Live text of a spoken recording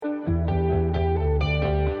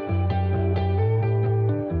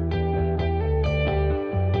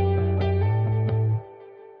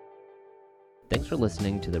for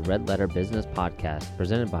listening to the Red Letter Business Podcast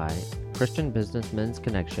presented by Christian Businessmen's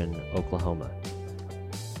Connection, Oklahoma.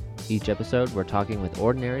 Each episode, we're talking with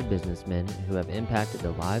ordinary businessmen who have impacted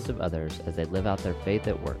the lives of others as they live out their faith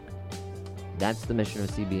at work. That's the mission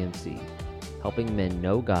of CBMC, helping men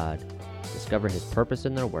know God, discover His purpose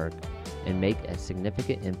in their work, and make a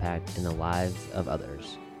significant impact in the lives of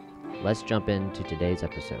others. Let's jump into today's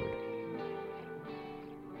episode.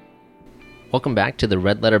 Welcome back to the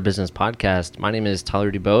Red Letter Business Podcast. My name is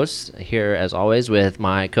Tyler DuBose, here as always with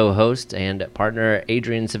my co-host and partner,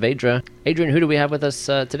 Adrian Saavedra. Adrian, who do we have with us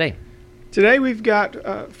today? Today we've got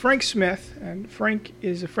Frank Smith, and Frank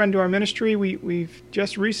is a friend to our ministry. We've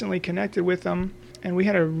just recently connected with him, and we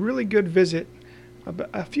had a really good visit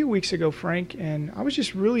a few weeks ago, Frank, and I was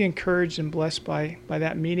just really encouraged and blessed by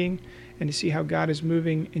that meeting and to see how God is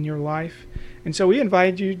moving in your life. And so we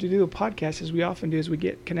invited you to do a podcast, as we often do, as we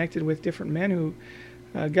get connected with different men who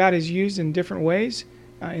God has used in different ways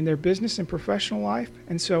in their business and professional life.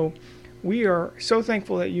 And so we are so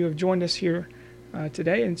thankful that you have joined us here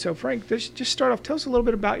today. And so, Frank, just start off. Tell us a little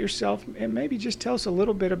bit about yourself, and maybe just tell us a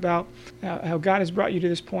little bit about how God has brought you to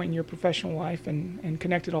this point in your professional life and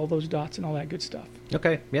connected all those dots and all that good stuff.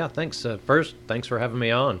 Okay. Yeah, thanks. First, thanks for having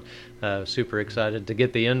me on. Super excited to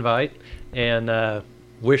get the invite, and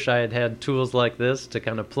wish I had had tools like this to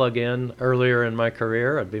kind of plug in earlier in my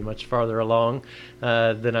career. I'd be much farther along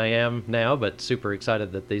than I am now, but super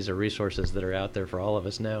excited that these are resources that are out there for all of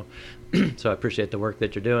us now. So I appreciate the work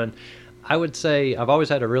that you're doing. I would say I've always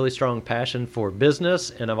had a really strong passion for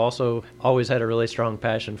business, and I've also always had a really strong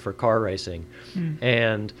passion for car racing.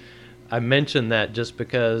 And I mention that just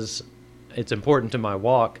because it's important to my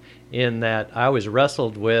walk, in that I always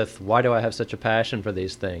wrestled with, why do I have such a passion for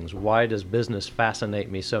these things? Why does business fascinate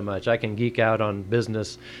me so much? I can geek out on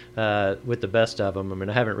business with the best of them. I mean,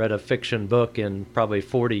 I haven't read a fiction book in probably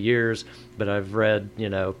 40 years, but I've read,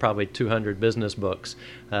 probably 200 business books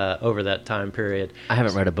over that time period. I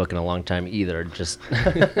haven't read a book in a long time either, just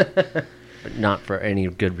but not for any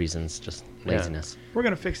good reasons, just laziness. Yeah. We're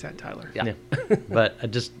going to fix that, Tyler. Yeah. But I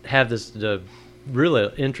just have this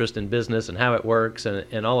really interest in business and how it works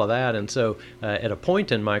and all of that. And so at a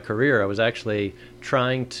point in my career, I was actually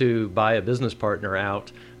trying to buy a business partner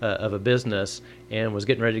out of a business, and was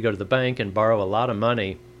getting ready to go to the bank and borrow a lot of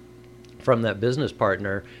money from that business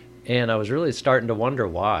partner. And I was really starting to wonder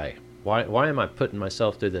why am I putting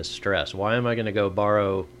myself through this stress? Why am I going to go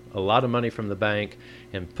borrow a lot of money from the bank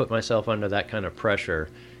and put myself under that kind of pressure?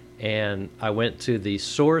 And I went to the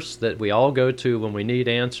source that we all go to when we need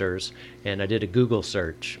answers, and I did a Google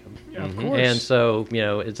search. Yeah, of course. And so,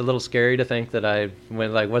 it's a little scary to think that I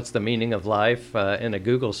went what's the meaning of life in a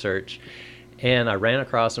Google search? And I ran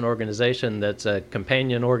across an organization that's a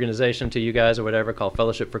companion organization to you guys or whatever, called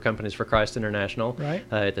Fellowship for Companies for Christ International. Right.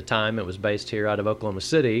 At the time, it was based here out of Oklahoma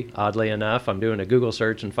City. Oddly enough, I'm doing a Google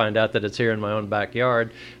search and find out that it's here in my own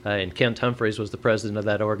backyard. And Kent Humphreys was the president of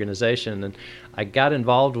that organization. And I got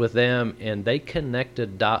involved with them, and they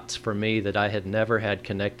connected dots for me that I had never had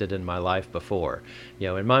connected in my life before.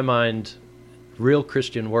 In my mind, real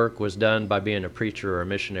Christian work was done by being a preacher or a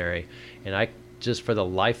missionary. And I just for the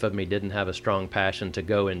life of me didn't have a strong passion to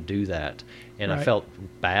go and do that. And Right. I felt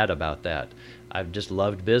bad about that. I've just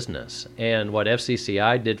loved business. And what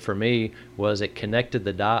FCCI did for me was it connected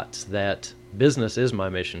the dots that business is my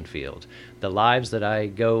mission field. The lives that I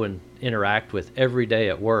go and interact with every day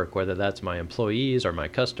at work, whether that's my employees or my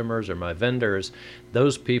customers or my vendors,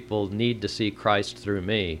 those people need to see Christ through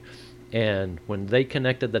me. And when they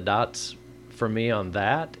connected the dots for me on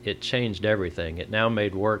that, it changed everything. It now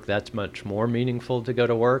made work that's much more meaningful to go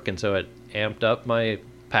to work, and so it amped up my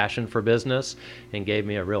passion for business and gave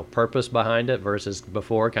me a real purpose behind it, versus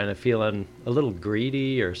before kind of feeling a little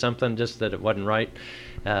greedy or something, just that it wasn't right.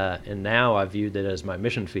 And now I viewed it as my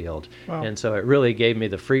mission field. Wow. And so it really gave me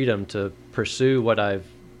the freedom to pursue what I've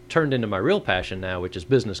turned into my real passion now, which is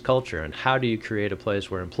business culture, and how do you create a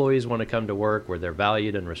place where employees want to come to work, where they're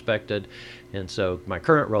valued and respected. And so my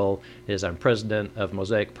current role is I'm president of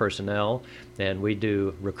Mosaic Personnel, and we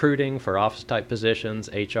do recruiting for office type positions,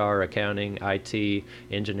 HR, accounting, IT,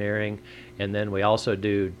 engineering, and then we also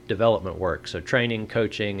do development work, so training,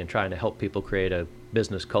 coaching, and trying to help people create a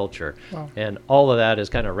business culture. Wow. And all of that is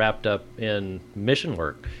kind of wrapped up in mission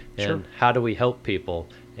work. And Sure. How do we help people?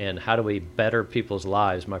 And how do we better people's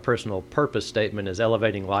lives? My personal purpose statement is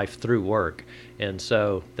elevating life through work. And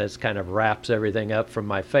so that's kind of wraps everything up from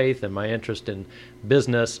my faith and my interest in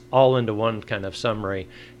business all into one kind of summary.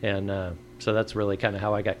 And so that's really kind of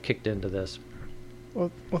how I got kicked into this. Well,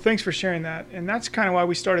 thanks for sharing that. And that's kind of why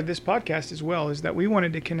we started this podcast as well, is that we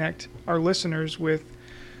wanted to connect our listeners with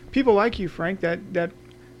people like you, Frank, that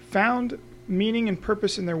found meaning and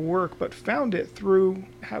purpose in their work, but found it through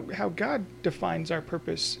how God defines our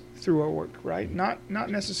purpose through our work, right? Not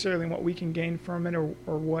necessarily what we can gain from it or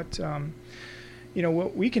what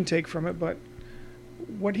what we can take from it, but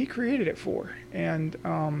what He created it for. And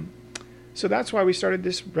so that's why we started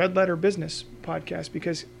this Red Letter Business podcast,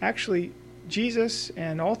 because actually Jesus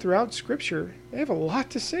and all throughout Scripture, they have a lot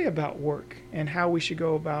to say about work and how we should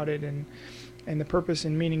go about it, and the purpose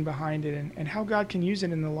and meaning behind it, and how God can use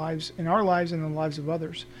it in our lives and in the lives of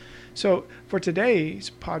others. So for today's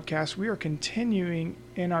podcast, we are continuing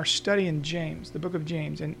in our study in James, the book of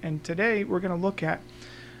James, and today we're going to look at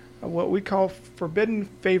what we call forbidden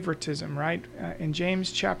favoritism, right? In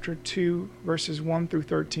James chapter 2, verses 1 through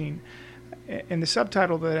 13. And the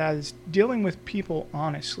subtitle of that is Dealing with People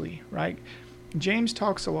Honestly, right? James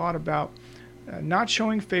talks a lot about not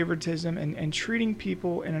showing favoritism and treating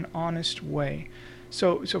people in an honest way.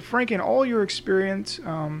 So Frank, in all your experience,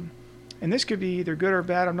 and this could be either good or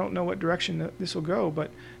bad, I don't know what direction this will go,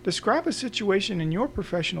 but describe a situation in your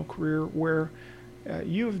professional career where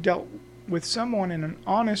you have dealt with someone in an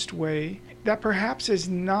honest way that perhaps is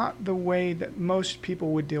not the way that most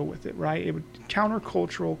people would deal with it, right? It would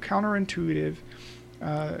countercultural, counterintuitive.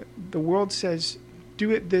 The world says,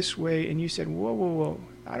 do it this way, and you said, whoa.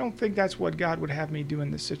 I don't think that's what God would have me do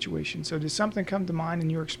in this situation. So does something come to mind in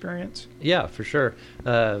your experience? Yeah, for sure.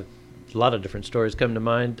 A lot of different stories come to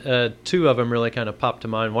mind. Two of them really kind of pop to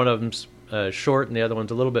mind. One of them's short and the other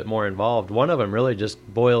one's a little bit more involved. One of them really just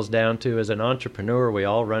boils down to, as an entrepreneur, we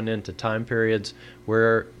all run into time periods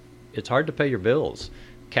where it's hard to pay your bills.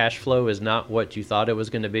 Cash flow is not what you thought it was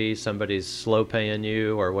going to be. Somebody's slow paying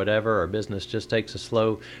you or whatever, or business just takes a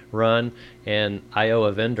slow run, and I owe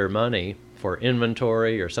a vendor money for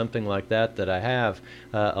inventory or something like that I have.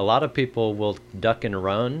 A lot of people will duck and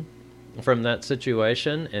run from that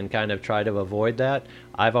situation and kind of try to avoid that.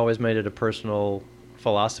 I've always made it a personal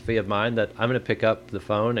philosophy of mine that I'm going to pick up the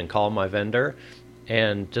phone and call my vendor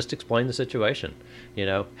and just explain the situation.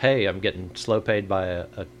 Hey, I'm getting slow paid by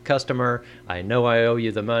a customer. I know I owe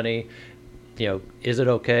you the money. Is it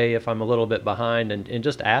okay if I'm a little bit behind? And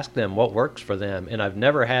just ask them what works for them. And I've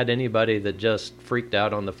never had anybody that just freaked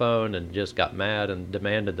out on the phone and just got mad and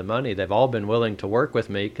demanded the money. They've all been willing to work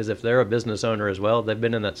with me, because if they're a business owner as well, they've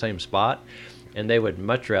been in that same spot, and they would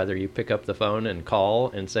much rather you pick up the phone and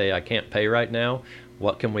call and say, I can't pay right now.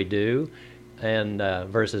 What can we do? And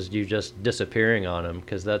versus you just disappearing on them,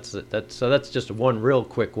 because that's just one real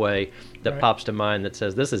quick way that pops to mind that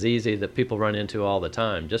says this is easy, that people run into all the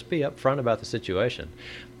time. Just be upfront about the situation.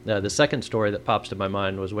 The second story that pops to my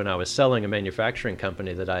mind was when I was selling a manufacturing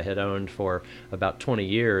company that I had owned for about 20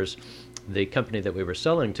 years. The company that we were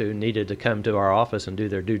selling to needed to come to our office and do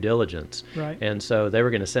their due diligence. Right. And so they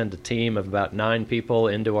were going to send a team of about 9 people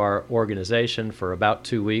into our organization for about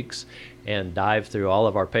 2 weeks and dive through all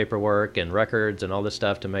of our paperwork and records and all this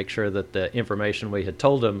stuff to make sure that the information we had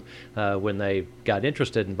told them when they got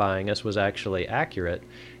interested in buying us was actually accurate.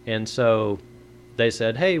 And so they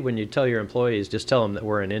said, hey, when you tell your employees, just tell them that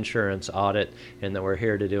we're an insurance audit and that we're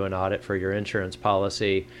here to do an audit for your insurance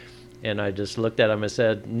policy. And I just looked at them and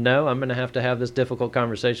said, no, I'm going to have this difficult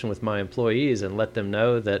conversation with my employees and let them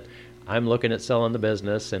know that I'm looking at selling the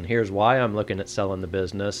business, and here's why I'm looking at selling the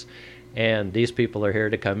business. And these people are here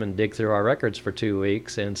to come and dig through our records for 2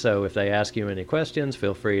 weeks. And so if they ask you any questions,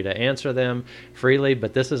 feel free to answer them freely.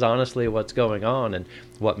 But this is honestly what's going on. And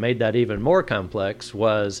what made that even more complex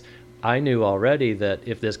was I knew already that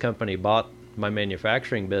if this company bought my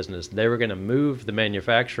manufacturing business, they were going to move the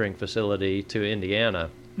manufacturing facility to Indiana.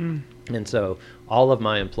 And so all of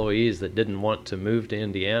my employees that didn't want to move to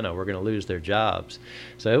Indiana were going to lose their jobs.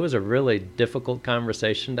 So it was a really difficult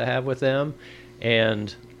conversation to have with them.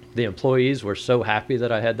 And the employees were so happy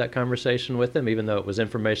that I had that conversation with them, even though it was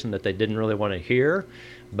information that they didn't really want to hear.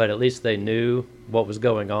 But at least they knew what was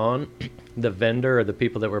going on. The vendor, or the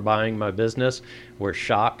people that were buying my business, were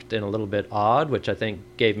shocked and a little bit odd, which I think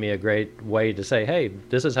gave me a great way to say, hey,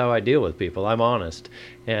 this is how I deal with people. I'm honest.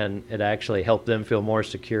 And it actually helped them feel more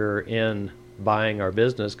secure in buying our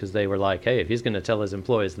business, because they were like, hey, if he's going to tell his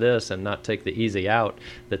employees this and not take the easy out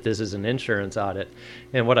that this is an insurance audit.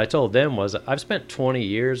 And what I told them was, I've spent 20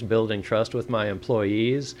 years building trust with my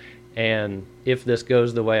employees, and if this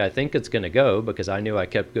goes the way I think it's going to go, because I knew I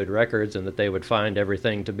kept good records and that they would find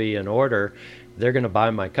everything to be in order, they're going to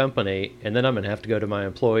buy my company, and then I'm going to have to go to my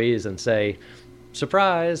employees and say,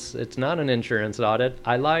 surprise, it's not an insurance audit.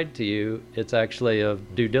 I lied to you. It's actually a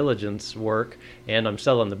due diligence work, and I'm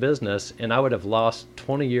selling the business. And I would have lost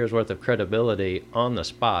 20 years worth of credibility on the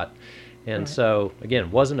spot. And so, again,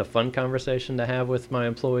 it wasn't a fun conversation to have with my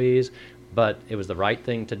employees, but it was the right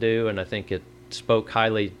thing to do. And I think it spoke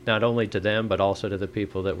highly not only to them but also to the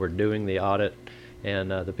people that were doing the audit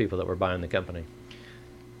and the people that were buying the company.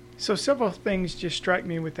 So several things just strike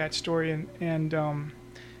me with that story, and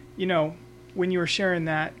you know, when you were sharing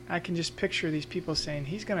that, I can just picture these people saying,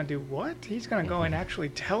 "He's going to do what? He's going to go and actually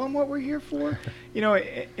tell him what we're here for?" You know,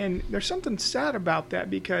 and there's something sad about that,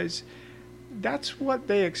 because that's what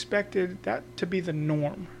they expected that to be the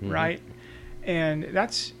norm, right? And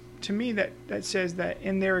that's, to me, that says that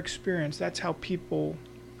in their experience, that's how people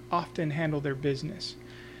often handle their business.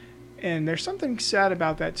 And there's something sad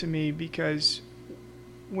about that to me, because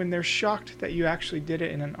when they're shocked that you actually did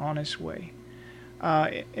it in an honest way.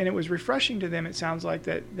 And it was refreshing to them, it sounds like,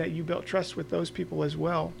 that you built trust with those people as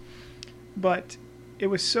well. But it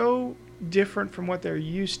was so different from what they're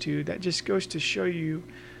used to, that just goes to show you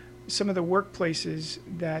some of the workplaces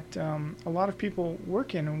that a lot of people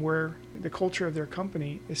work in, and where the culture of their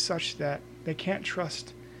company is such that they can't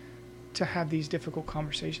trust to have these difficult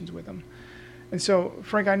conversations with them. And so,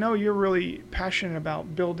 Frank, I know you're really passionate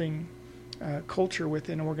about building culture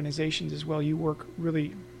within organizations as well. You work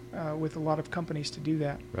really with a lot of companies to do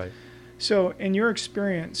that. Right. So in your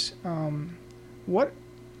experience, what,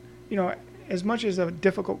 you know, as much as a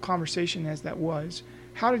difficult conversation as that was,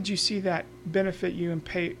 how did you see that benefit you and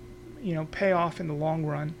pay off in the long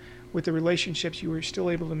run with the relationships you were still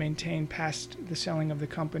able to maintain past the selling of the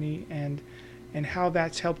company, and how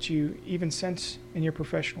that's helped you even since in your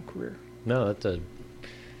professional career? No, that's a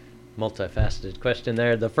multifaceted question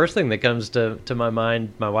there. The first thing that comes to my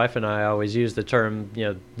mind, my wife and I always use the term, you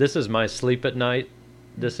know, this is my sleep at night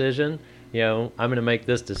decision. You know, I'm going to make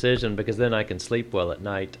this decision because then I can sleep well at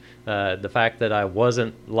night. The fact that I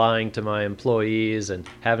wasn't lying to my employees and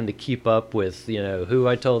having to keep up with, you know, who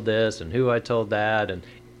I told this and who I told that. And,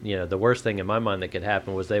 you know, the worst thing in my mind that could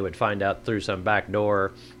happen was they would find out through some back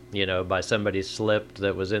door, you know, by somebody slipped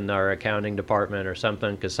that was in our accounting department or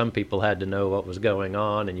something, because some people had to know what was going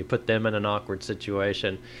on, and you put them in an awkward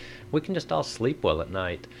situation. We can just all sleep well at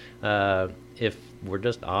night if we're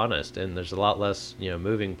just honest, and there's a lot less, you know,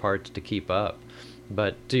 moving parts to keep up.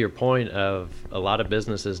 But to your point of a lot of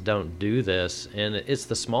businesses don't do this, and it's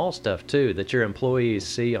the small stuff too that your employees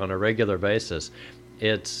see on a regular basis.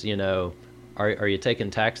 It's, you know, are you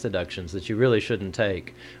taking tax deductions that you really shouldn't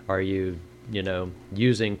take? Are you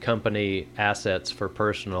using company assets for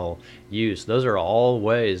personal use? Those are all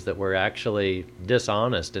ways that we're actually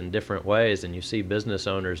dishonest in different ways, and you see business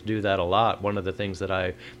owners do that a lot. One of the things that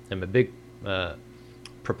I am a big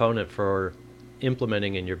proponent for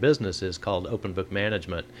implementing in your business is called open book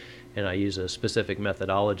management, and I use a specific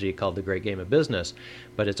methodology called the Great Game of Business,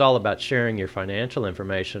 but it's all about sharing your financial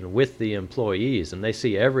information with the employees, and they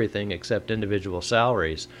see everything except individual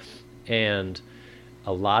salaries. And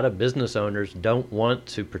a lot of business owners don't want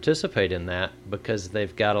to participate in that because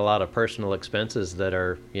they've got a lot of personal expenses that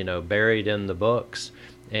are, you know, buried in the books.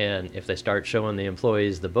 And if they start showing the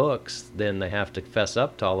employees the books, then they have to fess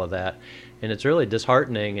up to all of that. And it's really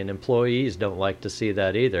disheartening, and employees don't like to see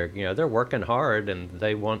that either. You know, they're working hard and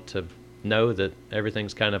they want to know that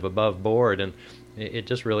everything's kind of above board. And it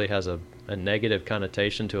just really has a negative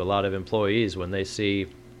connotation to a lot of employees when they see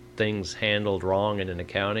things handled wrong in an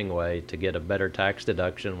accounting way to get a better tax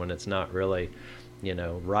deduction when it's not really, you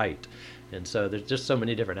know, right. And so there's just so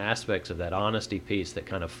many different aspects of that honesty piece that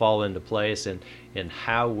kind of fall into place in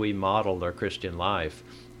how we model our Christian life.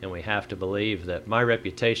 And we have to believe that my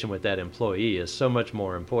reputation with that employee is so much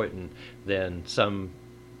more important than some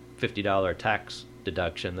 $50 tax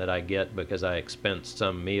deduction that I get because I expensed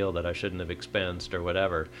some meal that I shouldn't have expensed or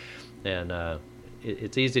whatever. And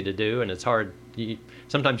it's easy to do, and it's hard.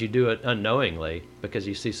 Sometimes you do it unknowingly because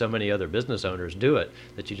you see so many other business owners do it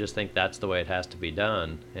that you just think that's the way it has to be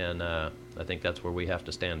done. And I think that's where we have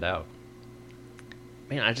to stand out.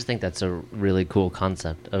 Man, I just think that's a really cool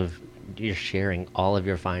concept of you're sharing all of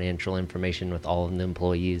your financial information with all of the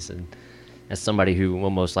employees. And as somebody who will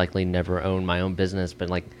most likely never own my own business, but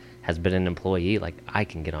like has been an employee, like I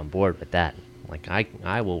can get on board with that. Like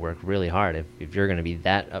I will work really hard if you're going to be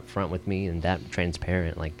that upfront with me and that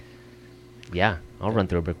transparent. Like, yeah, I'll run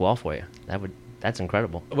through a brick wall for you. That's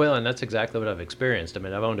incredible. Well, and that's exactly what I've experienced. I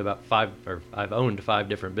mean, I've owned 5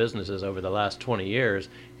 different businesses over the last 20 years,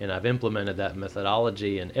 and I've implemented that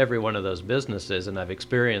methodology in every one of those businesses, and I've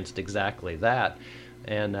experienced exactly that.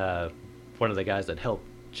 And one of the guys that helped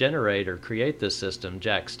generate or create this system,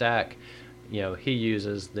 Jack Stack, you know, he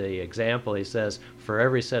uses the example. He says, for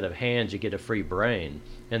every set of hands, you get a free brain.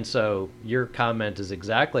 And so your comment is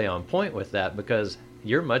exactly on point with that, because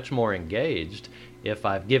you're much more engaged if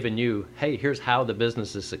I've given you, hey, here's how the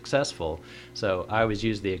business is successful. So I always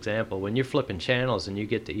use the example, when you're flipping channels and you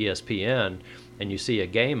get to ESPN and you see a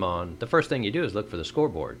game on, the first thing you do is look for the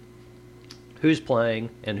scoreboard. Who's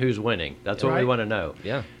playing and who's winning? That's what we want to know.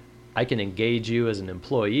 Yeah. I can engage you as an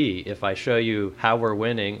employee if I show you how we're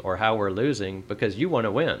winning or how we're losing, because you want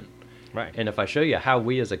to win. Right. And if I show you how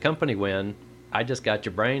we as a company win, I just got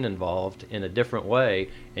your brain involved in a different way,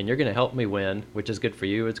 and you're going to help me win, which is good for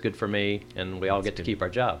you, it's good for me, and we all get to keep our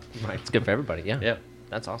job. Right. It's good for everybody. Yeah. Yeah.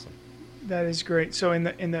 That's awesome. That is great. So in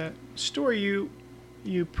the story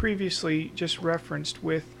you previously just referenced,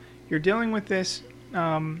 with you're dealing with this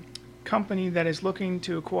company that is looking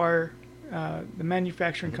to acquire the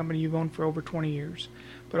manufacturing company you've owned for over 20 years,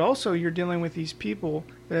 but also you're dealing with these people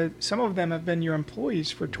that some of them have been your employees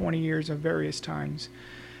for 20 years of various times,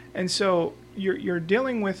 and so you're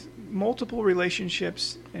dealing with multiple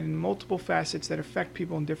relationships and multiple facets that affect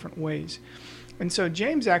people in different ways. And so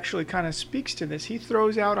James actually kind of speaks to this. He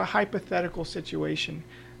throws out a hypothetical situation,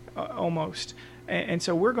 almost. And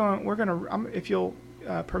so we're going to, if you'll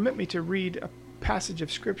permit me to read a passage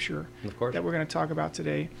of Scripture that we're going to talk about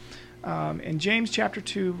today. In James chapter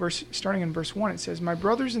 2, starting in verse 1, it says, "My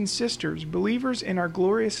brothers and sisters, believers in our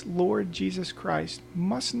glorious Lord Jesus Christ,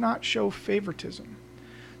 must not show favoritism.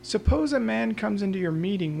 Suppose a man comes into your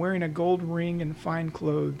meeting wearing a gold ring and fine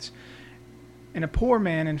clothes, and a poor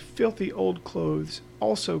man in filthy old clothes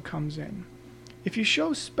also comes in. If you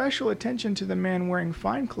show special attention to the man wearing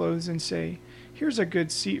fine clothes and say, 'Here's a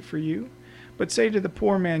good seat for you,' but say to the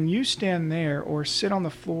poor man, 'You stand there,' or 'Sit on the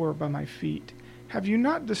floor by my feet,' have you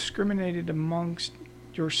not discriminated amongst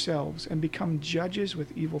yourselves and become judges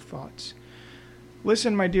with evil thoughts?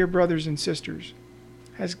 Listen, my dear brothers and sisters,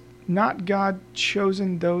 has not God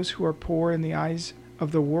chosen those who are poor in the eyes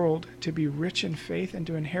of the world to be rich in faith and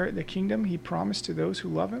to inherit the kingdom he promised to those who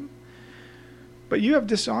love him? But you have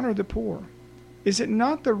dishonored the poor. Is it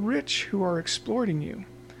not the rich who are exploiting you?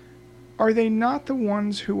 Are they not the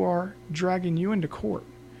ones who are dragging you into court?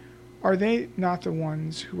 Are they not the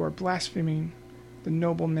ones who are blaspheming the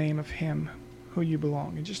noble name of him who you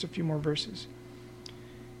belong?" And just a few more verses.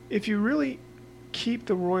 "If you really keep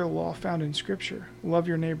the royal law found in Scripture, love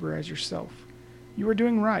your neighbor as yourself, you are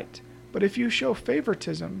doing right. But if you show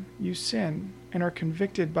favoritism, you sin and are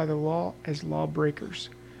convicted by the law as lawbreakers.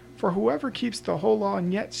 For whoever keeps the whole law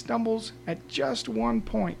and yet stumbles at just one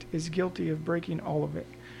point is guilty of breaking all of it.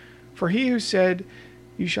 For he who said,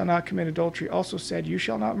 'You shall not commit adultery,' also said, 'You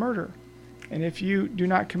shall not murder.' And if you do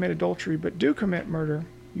not commit adultery but do commit murder,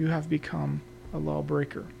 you have become a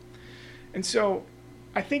lawbreaker." And so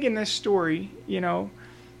I think in this story,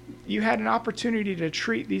 you had an opportunity to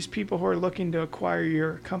treat these people who are looking to acquire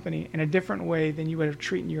your company in a different way than you would have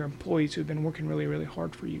treated your employees who've been working really, really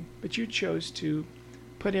hard for you. But you chose to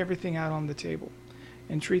put everything out on the table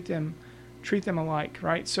and treat them alike,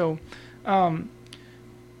 right? So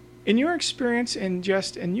in your experience, and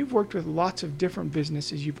you've worked with lots of different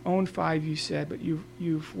businesses. You've owned 5, you said, but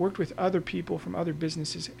you've worked with other people from other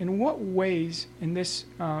businesses. In what ways, in this,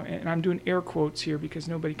 and I'm doing air quotes here because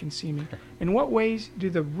nobody can see me, in what ways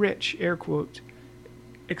do the rich, air quote,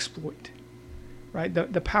 exploit, right?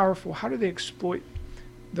 The powerful, how do they exploit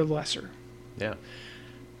the lesser? Yeah.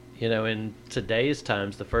 In today's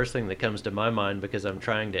times, the first thing that comes to my mind, because I'm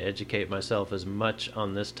trying to educate myself as much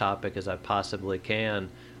on this topic as I possibly can,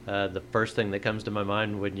 the first thing that comes to my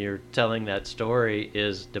mind when you're telling that story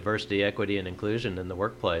is diversity, equity, and inclusion in the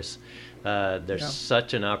workplace. There's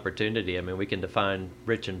such an opportunity. I mean, we can define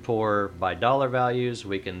rich and poor by dollar values.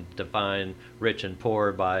 We can define rich and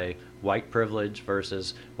poor by white privilege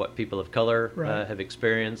versus what people of color have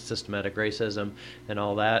experienced, systematic racism, and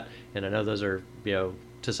all that. And I know those are,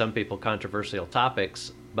 to some people, controversial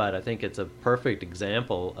topics, but I think it's a perfect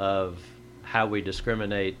example of how we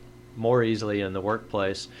discriminate more easily in the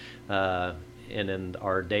workplace and in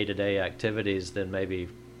our day-to-day activities than maybe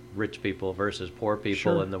rich people versus poor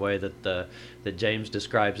people in the way that James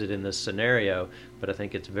describes it in this scenario. But I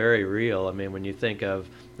think it's very real. I mean, when you think of,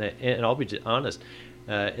 and I'll be honest,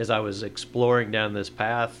 as I was exploring down this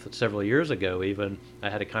path several years ago even, I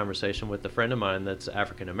had a conversation with a friend of mine that's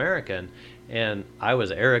African American, and I was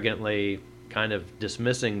arrogantly kind of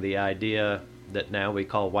dismissing the idea that now we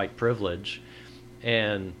call white privilege.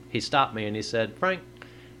 And he stopped me and he said, "Frank,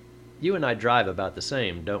 you and I drive about the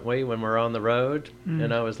same, don't we, when we're on the road?"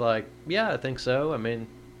 And I was like, "Yeah, I think so. I mean,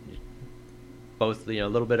 both, a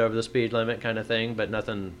little bit over the speed limit kind of thing, but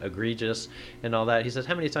nothing egregious and all that." He says,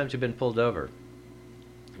 "How many times have you been pulled over?"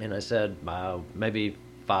 And I said, maybe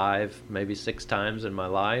 5, maybe 6 times in my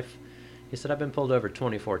life. He said, "I've been pulled over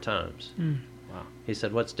 24 times. Wow. He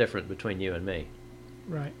said, "What's different between you and me?"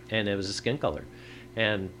 Right. And it was a skin color.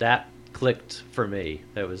 And that clicked for me.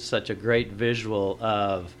 It was such a great visual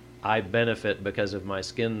of I benefit because of my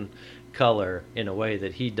skin color in a way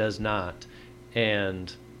that he does not.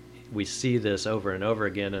 And we see this over and over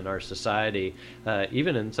again in our society,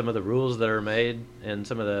 even in some of the rules that are made and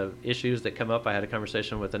some of the issues that come up. I had a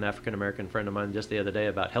conversation with an African-American friend of mine just the other day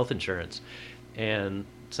about health insurance and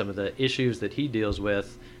some of the issues that he deals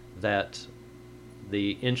with that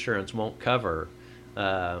the insurance won't cover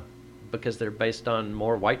because they're based on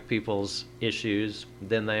more white people's issues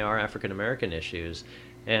than they are African-American issues.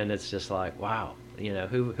 And it's just like, wow,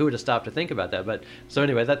 who would have stopped to think about that? But so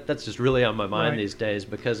anyway, that's just really on my mind these days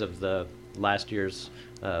because of the last year's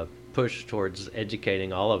push towards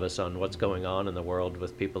educating all of us on what's going on in the world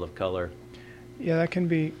with people of color. Yeah, that can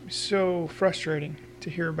be so frustrating to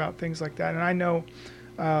hear about things like that. And I know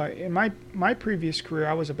in my previous career,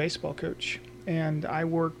 I was a baseball coach, and I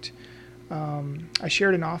worked, I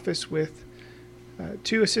shared an office with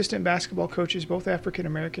two assistant basketball coaches, both African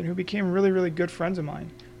American, who became really, really good friends of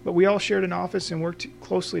mine. But we all shared an office and worked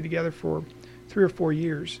closely together for 3 or 4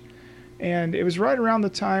 years. And it was right around the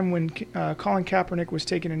time when Colin Kaepernick was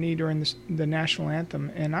taking a knee during the national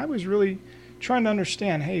anthem. And I was really trying to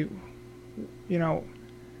understand, hey,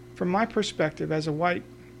 from my perspective as a white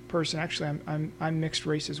person, actually I'm mixed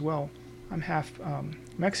race as well. I'm half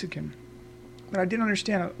Mexican. But I didn't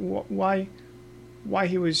understand why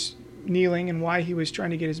he was kneeling and why he was trying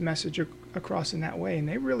to get his message across in that way. And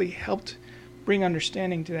they really helped bring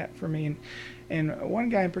understanding to that for me. And one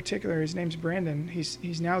guy in particular, his name's Brandon.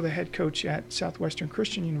 He's now the head coach at Southwestern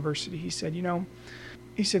Christian University. He said,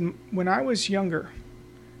 when I was younger,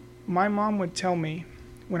 my mom would tell me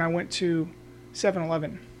when I went to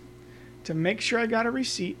 7-Eleven to make sure I got a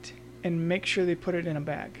receipt and make sure they put it in a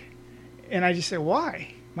bag. And I just said,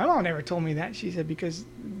 why? My mom never told me that. She said because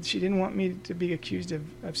she didn't want me to be accused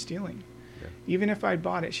of stealing. Yeah. Even if I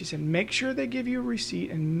bought it, she said, make sure they give you a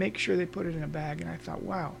receipt and make sure they put it in a bag. And I thought,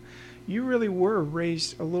 wow, you really were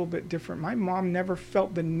raised a little bit different. My mom never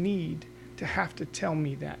felt the need to have to tell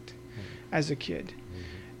me that as a kid.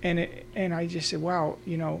 And I just said, wow,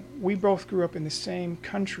 we both grew up in the same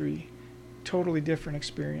country, totally different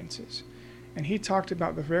experiences. And he talked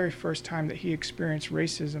about the very first time that he experienced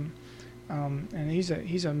racism. And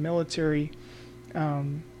he's a military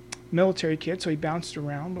kid, so he bounced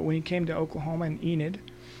around. But when he came to Oklahoma and Enid,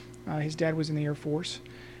 his dad was in the Air Force.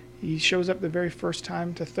 He shows up the very first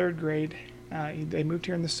time to 3rd grade. They moved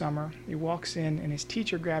here in the summer. He walks in, and his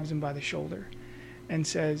teacher grabs him by the shoulder and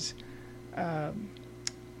says,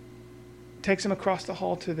 takes him across the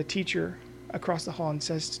hall to the teacher across the hall and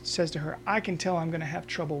says to her, I can tell I'm going to have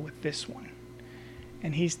trouble with this one.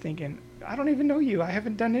 And he's thinking, I don't even know you. I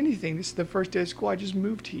haven't done anything. This is the first day of school. I just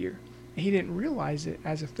moved here. And he didn't realize it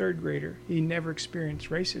as a 3rd grader. He never experienced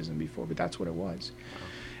racism before, but that's what it was.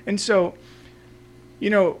 And so,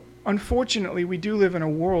 unfortunately, we do live in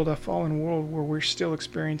a fallen world, where we're still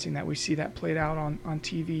experiencing that. We see that played out on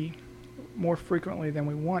TV more frequently than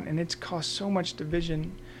we want, and it's caused so much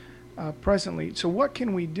division presently. So what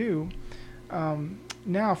can we do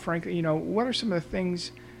now, frankly? What are some of the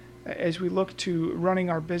things as we look to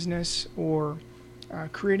running our business or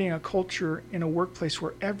creating a culture in a workplace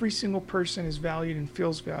where every single person is valued and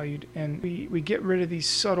feels valued, and we get rid of these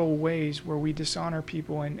subtle ways where we dishonor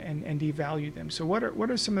people and devalue them? So what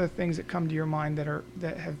are some of the things that come to your mind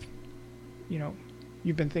that have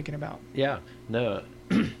you've been thinking about? Yeah, no,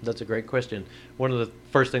 that's a great question. One of the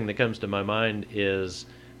first thing that comes to my mind is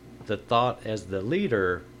the thought as the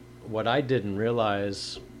leader. What I didn't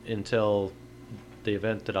realize until the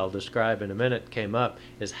event that I'll describe in a minute came up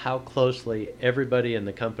is how closely everybody in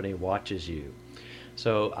the company watches you.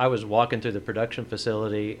 So I was walking through the production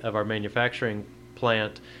facility of our manufacturing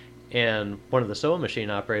plant, and one of the sewing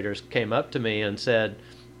machine operators came up to me and said,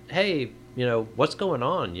 hey, what's going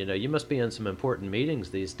on? You must be in some important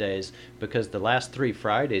meetings these days, because the last 3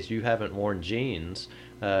 Fridays you haven't worn jeans.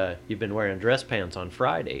 You've been wearing dress pants on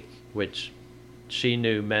Friday, which she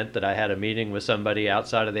knew meant that I had a meeting with somebody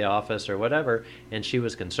outside of the office or whatever, and she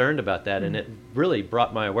was concerned about that. And it really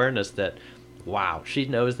brought my awareness that, wow, she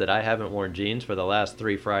knows that I haven't worn jeans for the last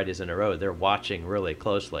 3 Fridays in a row. They're watching really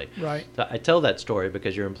closely. Right. So I tell that story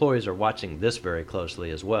because your employees are watching this very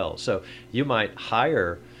closely as well. So you might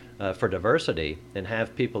hire for diversity and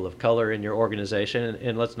have people of color in your organization,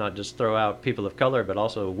 and let's not just throw out people of color, but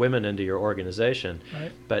also women into your organization.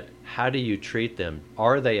 Right. But how do you treat them?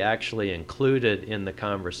 Are they actually included in the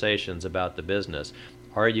conversations about the business?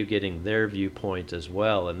 Are you getting their viewpoint as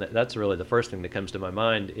well? And that's really the first thing that comes to my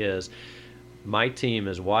mind is my team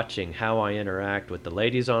is watching how I interact with the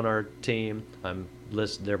ladies on our team. I'm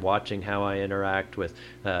they're watching how I interact with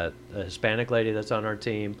a Hispanic lady that's on our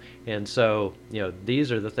team. And so,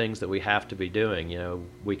 these are the things that we have to be doing.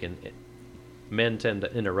 Men tend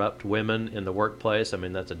to interrupt women in the workplace. I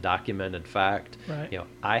mean, that's a documented fact. Right.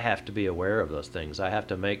 I have to be aware of those things. I have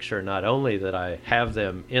to make sure not only that I have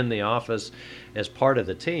them in the office as part of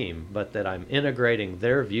the team, but that I'm integrating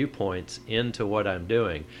their viewpoints into what I'm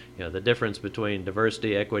doing. The difference between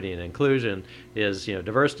diversity, equity, and inclusion is,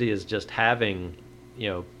 diversity is just having,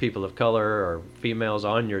 people of color or females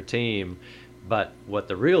on your team. But what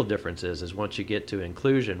the real difference is once you get to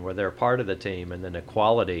inclusion, where they're part of the team, and then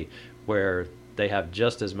equality, where they have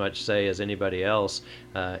just as much say as anybody else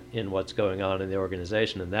in what's going on in the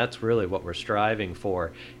organization. And that's really what we're striving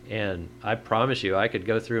for. And I promise you, I could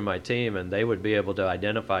go through my team and they would be able to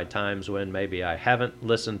identify times when maybe I haven't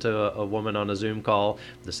listened to a woman on a Zoom call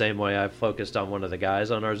the same way I've focused on one of the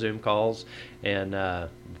guys on our Zoom calls. And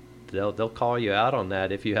they'll call you out on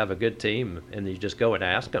that if you have a good team, and you just go and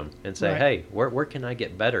ask them and say, Right. hey, where can I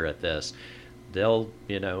get better at this? They'll,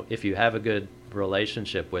 if you have a good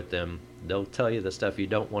relationship with them, they'll tell you the stuff you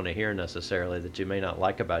don't want to hear necessarily, that you may not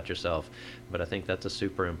like about yourself. But I think that's a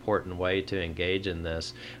super important way to engage in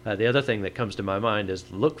this. The other thing that comes to my mind is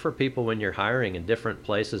look for people when you're hiring in different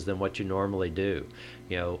places than what you normally do.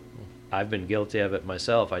 I've been guilty of it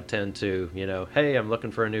myself. I tend to, hey, I'm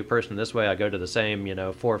looking for a new person this way. I go to the same,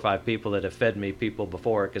 4 or 5 people that have fed me people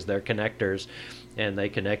before, because they're connectors, and they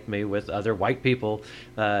connect me with other white people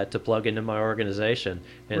to plug into my organization.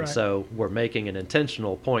 And Right. so we're making an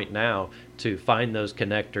intentional point now to find those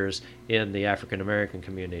connectors in the African American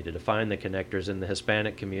community, to find the connectors in the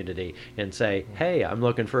Hispanic community, and say, hey, I'm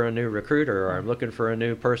looking for a new recruiter, or I'm looking for a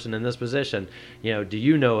new person in this position. Do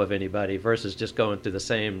you know of anybody? Versus just going through the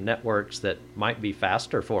same networks that might be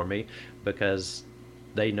faster for me because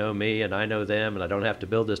they know me and I know them, and I don't have to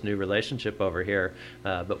build this new relationship over here.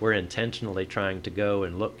 But we're intentionally trying to go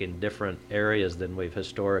and look in different areas than we've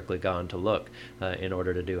historically gone to look in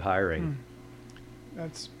order to do hiring.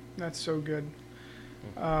 That's so good.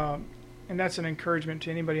 And that's an encouragement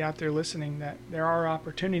to anybody out there listening, that there are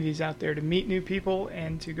opportunities out there to meet new people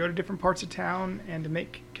and to go to different parts of town and to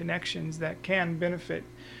make connections that can benefit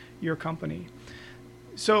your company.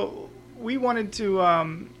 So we wanted to,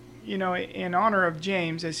 in honor of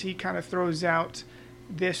James, as he kind of throws out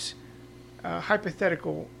this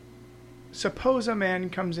hypothetical, suppose a man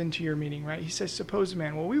comes into your meeting, right? He says, suppose a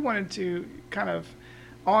man. Well, we wanted to kind of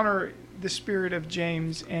honor the spirit of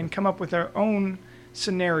James and come up with our own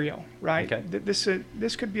scenario, right? Okay.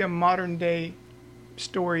 This could be a modern day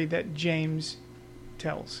story that James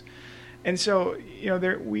tells. And so,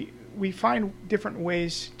 we find different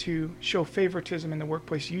ways to show favoritism in the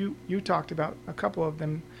workplace. You talked about a couple of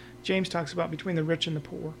them. James talks about between the rich and the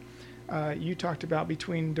poor. You talked about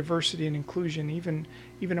between diversity and inclusion,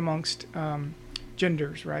 even amongst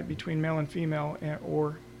genders, right? Between male and female,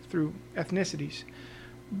 or through ethnicities.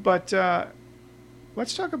 But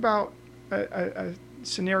let's talk about a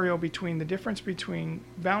scenario between the difference between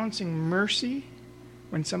balancing mercy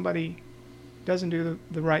when somebody doesn't do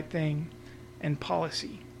the right thing and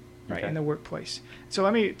policy, right, Okay. in the workplace. So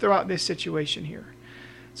let me throw out this situation here.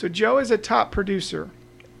 So Joe is a top producer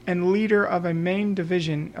and leader of a main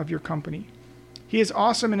division of your company. He is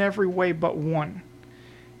awesome in every way but one.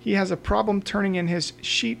 He has a problem turning in his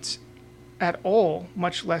sheets at all,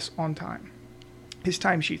 much less on time. His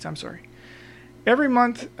timesheets, I'm sorry. Every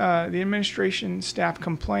month, the administration staff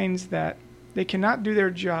complains that they cannot do their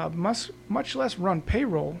job, much less run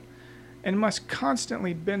payroll, and must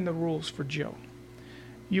constantly bend the rules for Joe.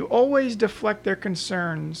 You always deflect their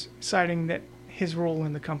concerns, citing that his role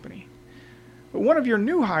in the company. But one of your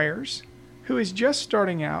new hires, who is just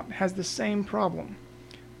starting out, has the same problem.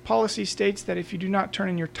 Policy states that if you do not turn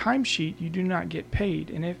in your timesheet, you do not get paid,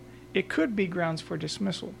 and if it could be grounds for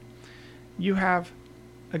dismissal. You have,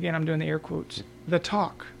 again, I'm doing the air quotes, the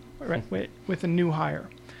talk, right, with a new hire.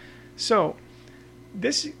 So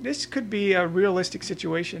this could be a realistic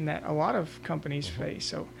situation that a lot of companies face.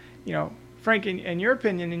 So, Frank, in your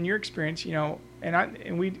opinion, in your experience,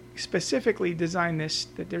 and we specifically designed this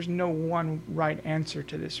that there's no one right answer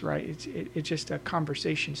to this, right? It's just a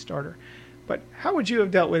conversation starter. But how would you have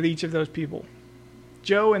dealt with each of those people,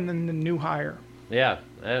 Joe and then the new hire? Yeah.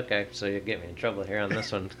 Okay. So you get me in trouble here on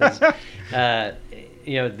this one, because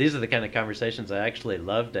these are the kind of conversations I actually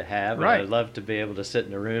love to have. Right. And I love to be able to sit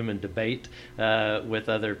in a room and debate with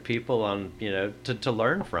other people on, to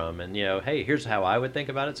learn from. And hey, here's how I would think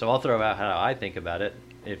about it. So I'll throw out how I think about it.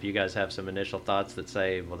 If you guys have some initial thoughts that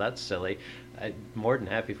say, well, that's silly, I'm more than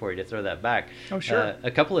happy for you to throw that back. Oh, sure.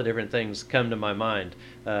 A couple of different things come to my mind.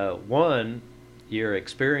 One, your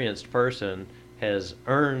experienced person has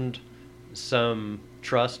earned some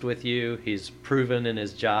trust with you. He's proven in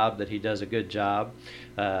his job that he does a good job.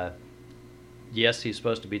 Yes, he's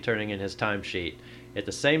supposed to be turning in his timesheet. At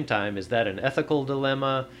the same time, is that an ethical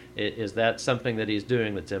dilemma? Is that something that he's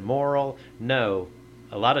doing that's immoral? No.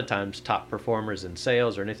 A lot of times top performers in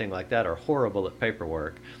sales or anything like that are horrible at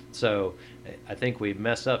paperwork. So I think we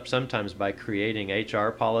mess up sometimes by creating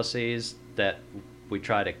HR policies that we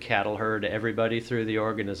try to cattle herd everybody through the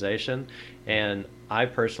organization. And I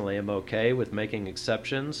personally am okay with making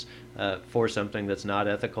exceptions for something that's not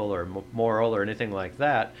ethical or moral or anything like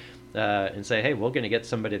that, and say, hey, we're going to get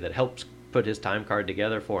somebody that helps put his time card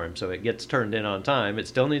together for him so it gets turned in on time. It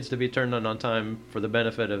still needs to be turned in on time for the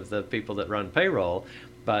benefit of the people that run payroll,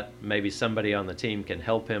 but maybe somebody on the team can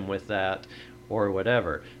help him with that or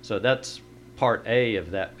whatever. So that's part A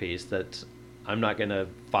of that piece, that I'm not going to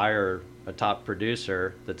fire a top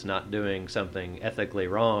producer that's not doing something ethically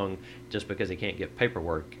wrong just because he can't get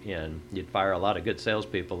paperwork in. You'd fire a lot of good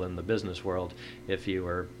salespeople in the business world if you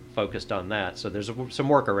were focused on that. So there's some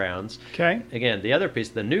workarounds. Okay. Again, the other piece,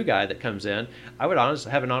 the new guy that comes in, I would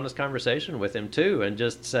have an honest conversation with him too, and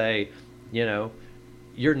just say,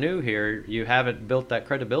 you're new here. You haven't built that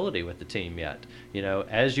credibility with the team yet.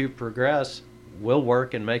 As you progress, we'll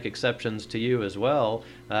work and make exceptions to you as well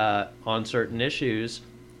on certain issues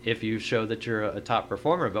if you show that you're a top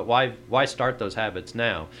performer. But why start those habits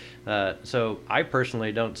now? So I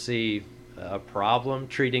personally don't see a problem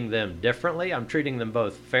treating them differently. I'm treating them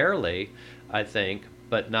both fairly, I think,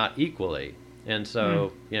 but not equally. And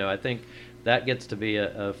so, I think that gets to be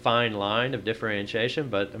a fine line of differentiation.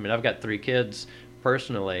 But I mean, I've got 3 kids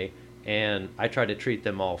personally, and I try to treat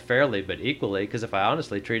them all fairly but equally, because if I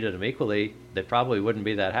honestly treated them equally, they probably wouldn't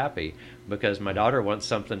be that happy, because my daughter wants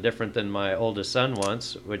something different than my oldest son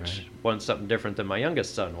wants, which wants something different than my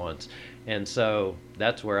youngest son wants. And so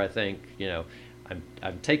that's where I think,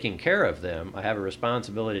 I'm taking care of them. I have a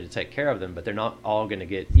responsibility to take care of them, but they're not all going to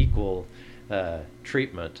get equal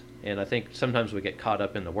treatment. And I think sometimes we get caught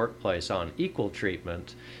up in the workplace on equal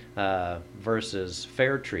treatment versus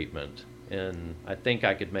fair treatment. And I think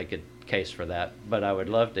I could make a case for that, but I would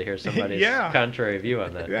love to hear somebody's contrary view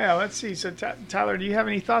on that. Yeah, let's see. So Tyler, do you have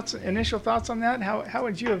any initial thoughts on that? How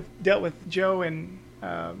would you have dealt with Joe and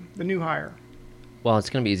the new hire? Well,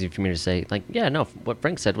 it's going to be easy for me to say, what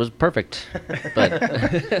Frank said was perfect.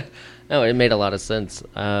 But no, it made a lot of sense.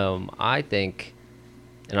 I think,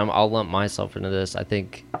 and I'll lump myself into this, I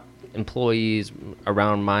think employees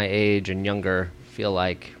around my age and younger feel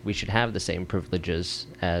like we should have the same privileges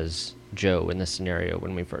as Joe in this scenario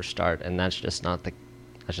when we first start, and that's just not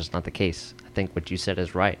the case. I think what you said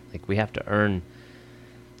is right. Like, we have to earn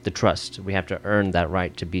the trust. We have to earn that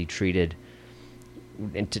right to be treated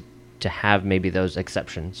and to have maybe those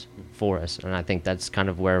exceptions for us. And I think that's kind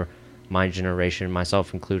of where my generation,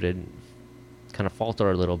 myself included, kind of falter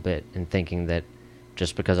a little bit in thinking that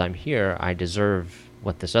just because I'm here, I deserve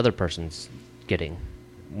what this other person's getting,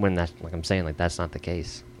 when that's, like I'm saying, like, that's not the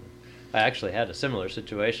case. I actually had a similar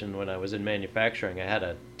situation when I was in manufacturing. I had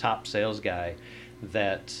a top sales guy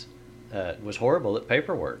that was horrible at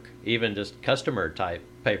paperwork, even just customer type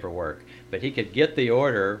paperwork. But he could get the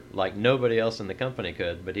order like nobody else in the company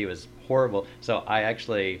could, but he was horrible. So I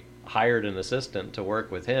actually hired an assistant to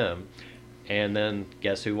work with him. And then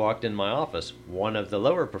guess who walked in my office? One of the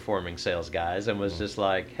lower performing sales guys, and was just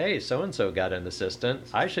like, hey, so-and-so got an assistant.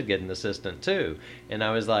 I should get an assistant too. And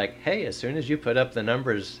I was like, hey, as soon as you put up the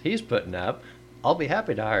numbers he's putting up, I'll be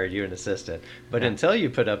happy to hire you an assistant. But until you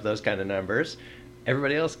put up those kind of numbers,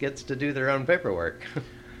 everybody else gets to do their own paperwork.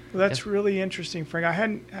 Well, that's really interesting, Frank.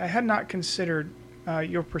 I had not considered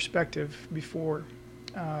your perspective before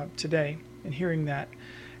today, and hearing that.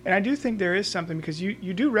 And I do think there is something, because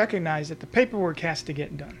you do recognize that the paperwork has to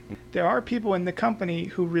get done. There are people in the company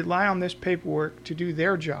who rely on this paperwork to do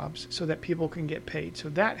their jobs so that people can get paid. So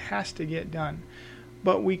that has to get done.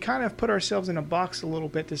 But we kind of put ourselves in a box a little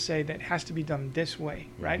bit to say that it has to be done this way,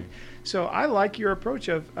 right? Mm-hmm. So I like your approach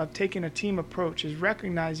of taking a team approach, is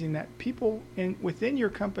recognizing that people within your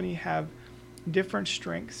company have different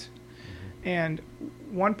strengths. Mm-hmm. And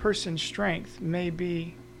one person's strength may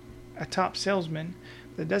be a top salesman.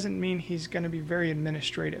 That doesn't mean he's going to be very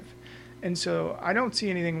administrative. And so I don't see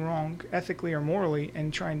anything wrong, ethically or morally,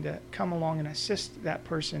 in trying to come along and assist that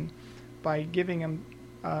person by giving them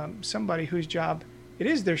somebody whose job it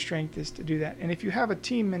is their strength is to do that. And if you have a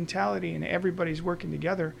team mentality and everybody's working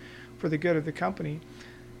together for the good of the company,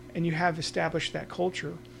 and you have established that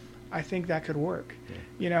culture, I think that could work.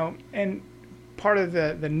 Yeah. And part of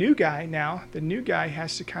the new guy now, the new guy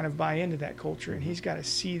has to kind of buy into that culture, and he's got to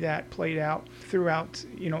see that played out throughout,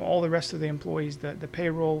 all the rest of the employees, the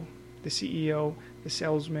payroll the CEO, the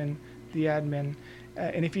salesman, the admin.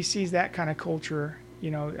 And if he sees that kind of culture,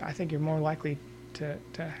 I think you're more likely to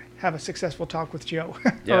have a successful talk with Joe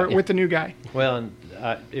or with the new guy. Well, and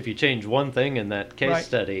if you change one thing in that case Right.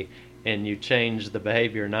 study and you change the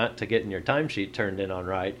behavior not to getting your timesheet turned in on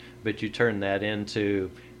right, but you turn that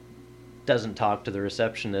into doesn't talk to the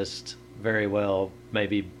receptionist very well,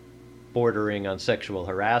 maybe bordering on sexual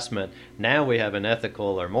harassment, now we have an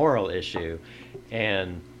ethical or moral issue.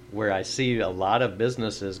 And where I see a lot of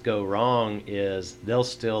businesses go wrong is they'll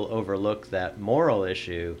still overlook that moral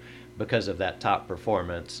issue because of that top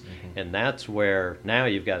performance. And that's where now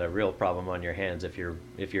you've got a real problem on your hands. If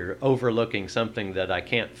you're overlooking something that I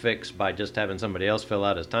can't fix by just having somebody else fill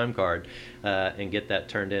out his time card and get that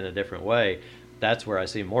turned in a different way, that's where I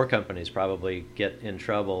see more companies probably get in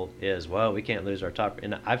trouble is, well, we can't lose our top.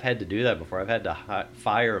 And I've had to do that before. I've had to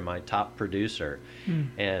fire my top producer.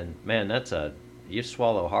 And man, you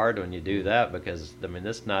swallow hard when you do that, because I mean,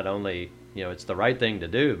 this not only, it's the right thing to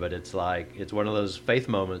do, but it's like, it's one of those faith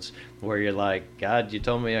moments where you're like, God, you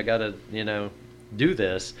told me I got to, do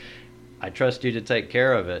this. I trust you to take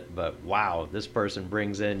care of it, but wow, this person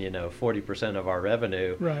brings in, 40% of our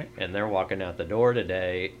revenue, Right. and they're walking out the door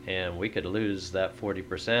today, and we could lose that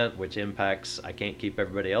 40%, which impacts, I can't keep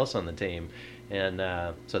everybody else on the team. And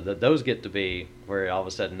so those get to be where all of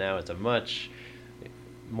a sudden now it's a much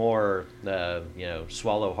more,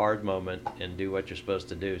 swallow hard moment and do what you're supposed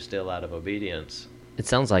to do still out of obedience. It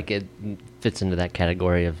sounds like it fits into that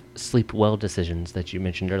category of sleep well decisions that you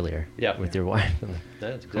mentioned earlier. Yeah. With your wife.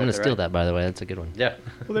 That's I'm going to steal that, by the way. That's a good one. Yeah.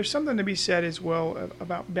 Well, there's something to be said as well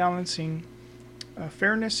about balancing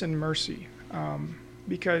fairness and mercy,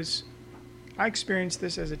 because I experienced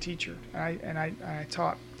this as a teacher. I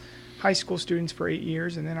taught high school students for 8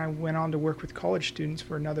 years, and then I went on to work with college students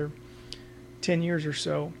for another 10 years or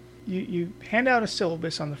so. You hand out a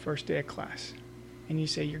syllabus on the first day of class, and you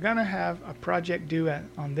say, you're going to have a project due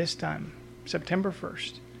on this time, September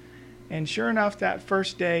 1st. And sure enough, that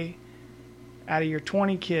first day, out of your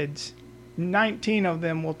 20 kids, 19 of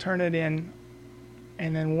them will turn it in,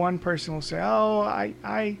 and then one person will say, oh,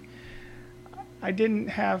 I didn't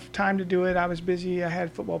have time to do it. I was busy. I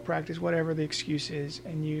had football practice, whatever the excuse is.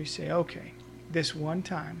 And you say, okay, this one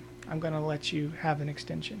time, I'm going to let you have an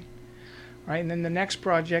extension. Right? And then the next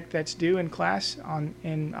project that's due in class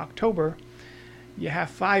in October, you have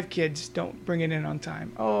 5 kids don't bring it in on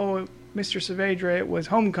time. Oh, Mr. Saavedra, it was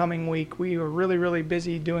homecoming week. We were really, really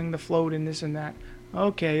busy doing the float and this and that.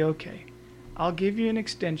 Okay. I'll give you an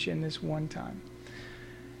extension this one time.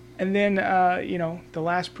 And then, the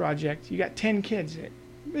last project, you got 10 kids.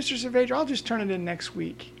 Mr. Saavedra, I'll just turn it in next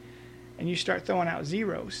week. And you start throwing out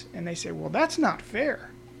zeros. And they say, well, that's not fair.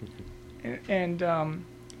 And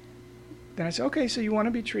then I say, okay, so you want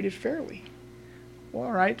to be treated fairly. Well,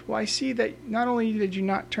 all right. Well, I see that not only did you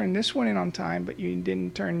not turn this one in on time, but you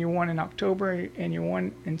didn't turn your one in October and your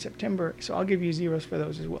one in September. So I'll give you zeros for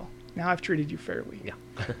those as well. Now I've treated you fairly. Yeah.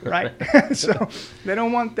 Right? So they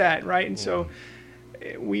don't want that, right? And so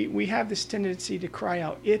we have this tendency to cry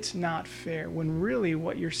out, it's not fair, when really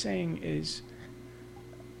what you're saying is,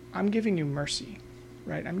 I'm giving you mercy,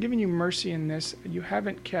 right? I'm giving you mercy in this. You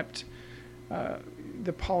haven't kept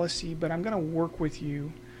the policy, but I'm going to work with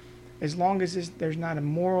you. As long as there's not a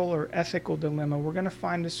moral or ethical dilemma, we're going to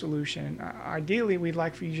find a solution. Ideally, we'd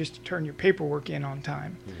like for you just to turn your paperwork in on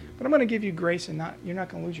time. But I'm going to give you grace, and you're not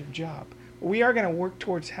going to lose your job. But we are going to work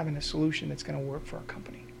towards having a solution that's going to work for our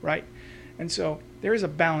company, right? And so there is a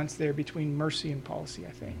balance there between mercy and policy,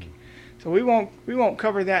 I think. So we won't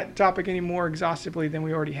cover that topic any more exhaustively than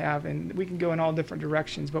we already have, and we can go in all different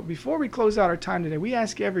directions. But before we close out our time today, we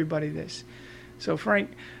ask everybody this. So Frank,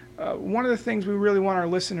 one of the things we really want our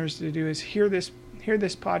listeners to do is hear this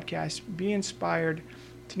podcast, be inspired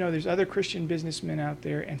to know there's other Christian businessmen out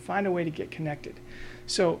there, and find a way to get connected.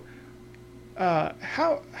 So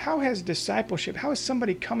how has discipleship, how is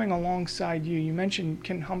somebody coming alongside you? You mentioned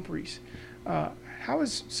Ken Humphreys. How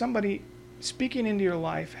is somebody speaking into your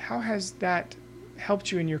life, how has that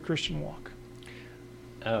helped you in your Christian walk?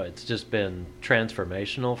 Oh, it's just been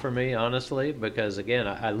transformational for me, honestly, because again,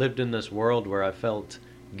 I lived in this world where I felt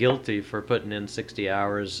guilty for putting in 60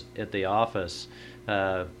 hours at the office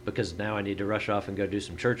because now I need to rush off and go do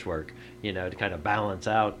some church work, to kind of balance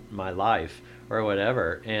out my life or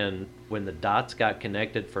whatever. And when the dots got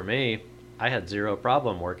connected for me, I had zero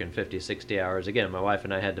problem working 50, 60 hours. Again, my wife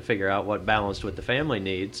and I had to figure out what balanced with the family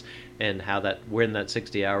needs and when that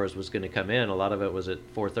 60 hours was going to come in. A lot of it was at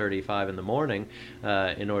 4:30, 5 in the morning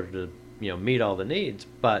in order to, meet all the needs.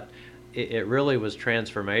 But it really was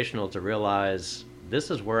transformational to realize this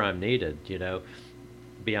is where I'm needed.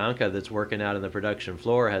 Bianca that's working out on the production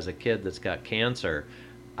floor has a kid that's got cancer,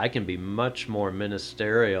 I can be much more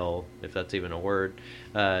ministerial, if that's even a word,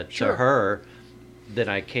 to her than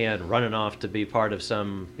I can running off to be part of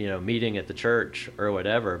some meeting at the church or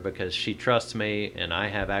whatever, because she trusts me and I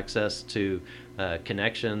have access to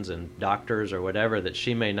connections and doctors or whatever that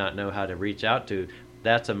she may not know how to reach out to.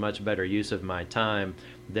 That's a much better use of my time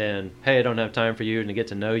than, hey, I don't have time for you and to get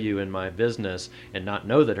to know you in my business and not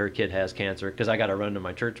know that her kid has cancer because I got to run to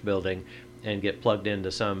my church building and get plugged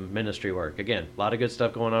into some ministry work. Again, a lot of good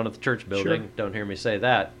stuff going on at the church building. Sure. Don't hear me say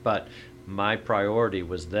that, but my priority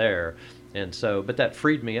was there. And so, but that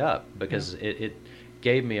freed me up because it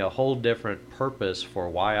gave me a whole different purpose for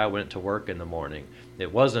why I went to work in the morning.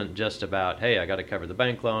 It wasn't just about, hey, I got to cover the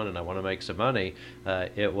bank loan and I want to make some money.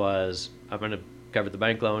 It was, I'm going to cover the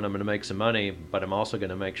bank loan, I'm going to make some money, but I'm also going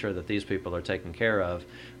to make sure that these people are taken care of,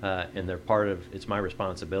 and they're part of, it's my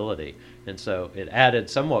responsibility. And so it added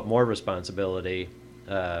somewhat more responsibility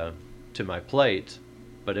to my plate,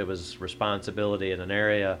 but it was responsibility in an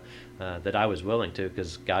area that I was willing to,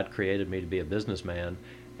 because God created me to be a businessman.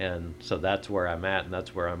 And so that's where I'm at, and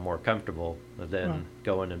that's where I'm more comfortable than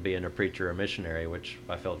going and being a preacher or missionary, which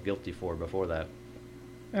I felt guilty for before that.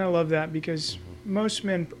 And I love that, because most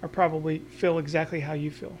men are probably feel exactly how you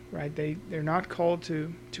feel, right? They're not called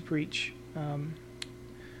to preach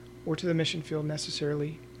or to the mission field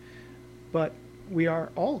necessarily, but we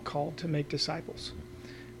are all called to make disciples.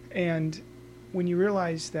 And when you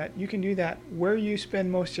realize that you can do that where you spend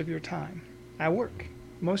most of your time, at work.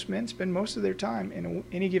 Most men spend most of their time in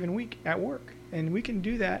any given week at work. And we can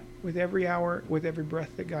do that with every hour, with every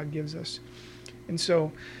breath that God gives us. And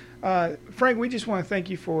so, Frank, we just want to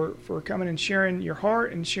thank you for coming and sharing your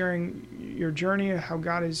heart and sharing your journey, how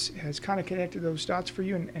God has kind of connected those dots for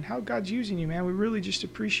you, and how God's using you, man. We really just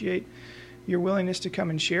appreciate your willingness to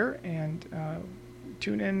come and share, and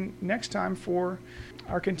tune in next time for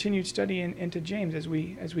our continued study into James as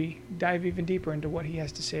we dive even deeper into what he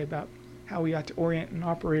has to say about how we ought to orient and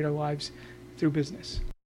operate our lives through business.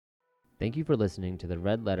 Thank you for listening to the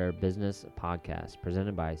Red Letter Business Podcast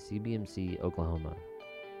presented by CBMC Oklahoma.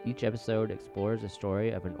 Each episode explores a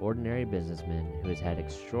story of an ordinary businessman who has had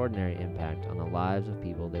extraordinary impact on the lives of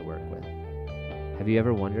people they work with. Have you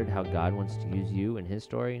ever wondered how God wants to use you in his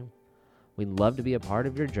story? We'd love to be a part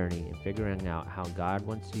of your journey in figuring out how God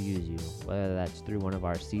wants to use you, whether that's through one of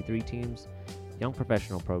our C3 teams, Young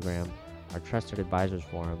Professional Program, our Trusted Advisors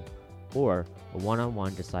Forum, or a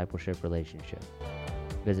one-on-one discipleship relationship.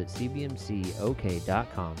 Visit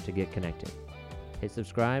cbmcok.com to get connected. Hit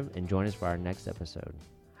subscribe and join us for our next episode.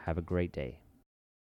 Have a great day.